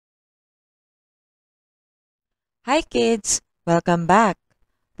Hi kids! Welcome back!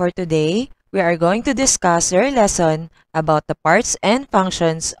 For today, we are going to discuss your lesson about the parts and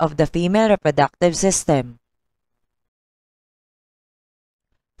functions of the female reproductive system.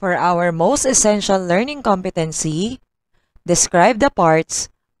 For our most essential learning competency, describe the parts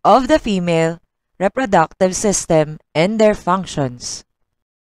of the female reproductive system and their functions.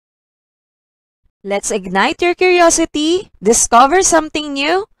 Let's ignite your curiosity, discover something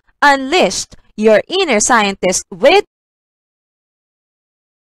new, unleash your inner scientist with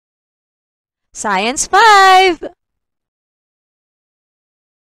Science 5!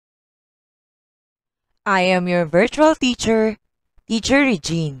 I am your virtual teacher, Teacher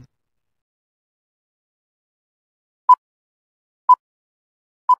Regine.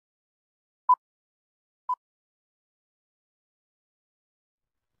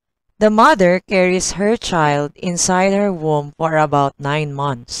 The mother carries her child inside her womb for about 9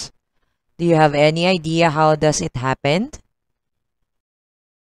 months. Do you have any idea how does it happen?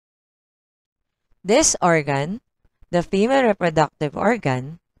 This organ, the female reproductive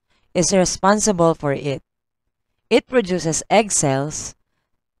organ, is responsible for it. It produces egg cells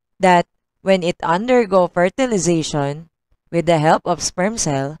that, when it undergo fertilization with the help of sperm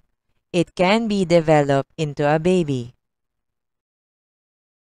cell, it can be developed into a baby.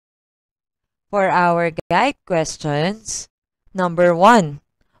 For our guide questions, number 1.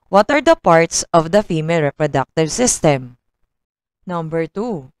 What are the parts of the female reproductive system? Number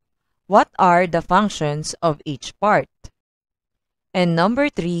 2. What are the functions of each part? And number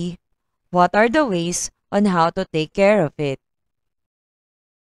 3. What are the ways on how to take care of it?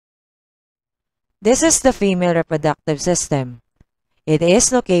 This is the female reproductive system. It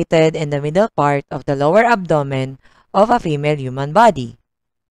is located in the middle part of the lower abdomen of a female human body.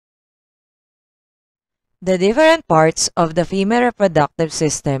 The different parts of the female reproductive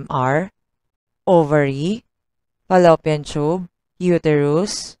system are ovary, fallopian tube,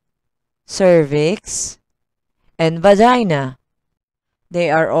 uterus, cervix, and vagina.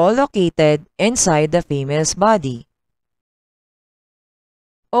 They are all located inside the female's body.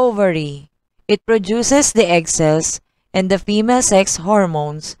 Ovary. It produces the egg cells and the female sex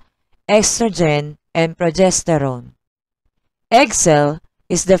hormones, estrogen and progesterone. Egg cell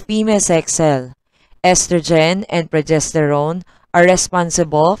is the female sex cell. Estrogen and progesterone are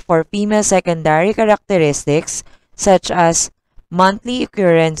responsible for female secondary characteristics such as monthly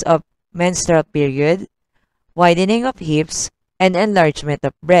occurrence of menstrual period, widening of hips, and enlargement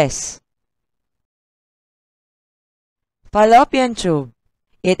of breasts. Fallopian tube.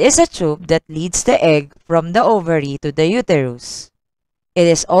 It is a tube that leads the egg from the ovary to the uterus. It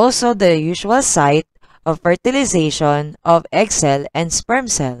is also the usual site of fertilization of egg cell and sperm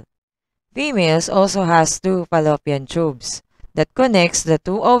cell. Females also has 2 fallopian tubes that connects the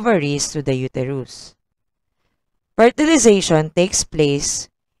 2 ovaries to the uterus. Fertilization takes place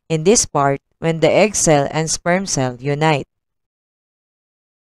in this part when the egg cell and sperm cell unite.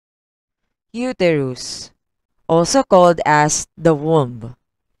 Uterus, also called as the womb.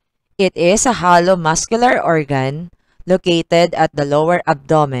 It is a hollow muscular organ located at the lower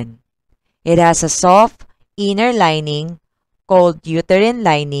abdomen. It has a soft inner lining called uterine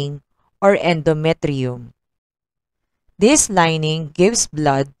lining or endometrium. This lining gives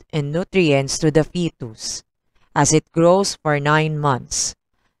blood and nutrients to the fetus as it grows for 9 months.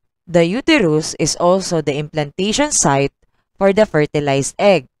 The uterus is also the implantation site for the fertilized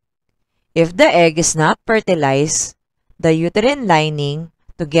egg. If the egg is not fertilized, the uterine lining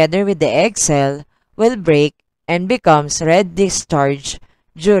together with the egg cell will break and becomes red discharge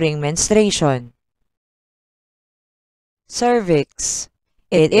during menstruation. Cervix.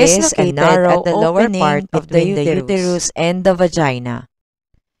 It is a narrow at the lower part between the uterus and the vagina.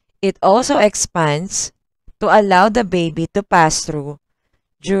 It also expands to allow the baby to pass through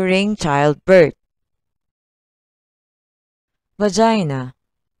during childbirth. Vagina,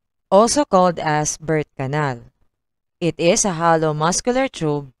 also called as birth canal. It is a hollow muscular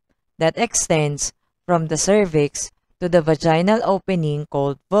tube that extends from the cervix to the vaginal opening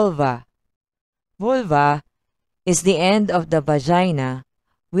called vulva. Vulva is the end of the vagina,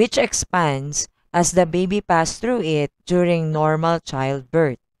 which expands as the baby passes through it during normal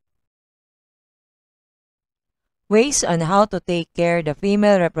childbirth. Ways on how to take care of the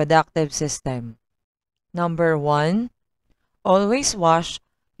female reproductive system. Number 1. Always wash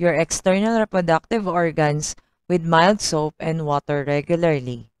your external reproductive organs with mild soap and water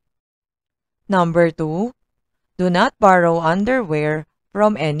regularly. Number 2. Do not borrow underwear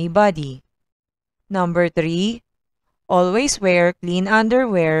from anybody. Number 3. Always wear clean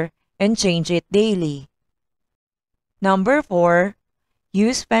underwear and change it daily. Number 4.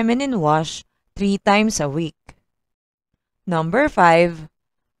 Use feminine wash 3 times a week. Number 5,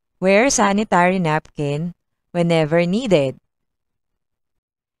 wear sanitary napkin whenever needed.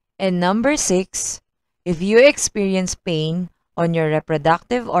 And number 6, if you experience pain on your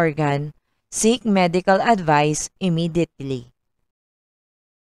reproductive organ, seek medical advice immediately.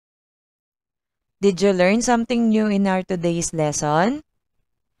 Did you learn something new in our today's lesson?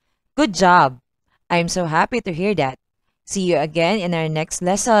 Good job! I'm so happy to hear that. See you again in our next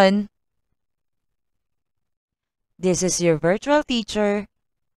lesson. This is your virtual teacher,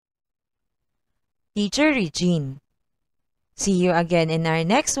 Teacher Regine. See you again in our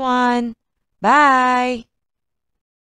next one. Bye!